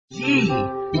Gee,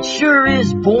 it sure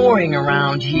is boring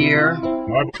around here.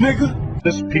 Nigga,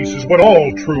 this piece is what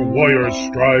all true warriors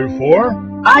strive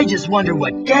for. I just wonder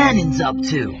what Ganon's up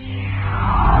to.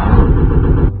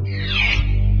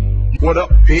 What up,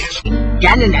 bitch?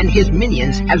 Ganon and his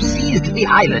minions have seized the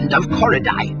island of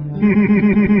Korodai.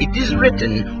 It is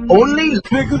written, only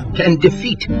Nigga, can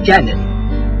defeat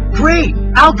Ganon. Great,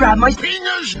 I'll grab my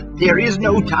fingers. There is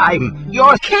no time.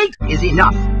 Your cake is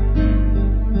enough.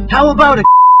 How about a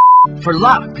for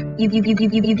luck?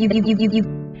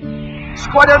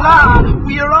 Squadala,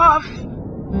 we are off.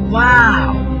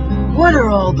 Wow, what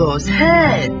are all those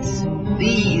heads?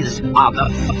 These are the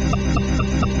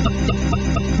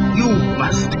you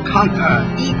must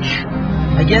conquer each.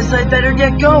 I guess I'd better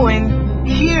get going.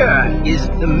 Here is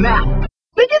the map.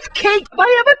 Biggest cake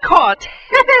I ever caught.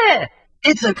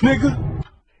 It's a nigga.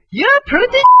 You're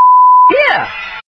pretty here.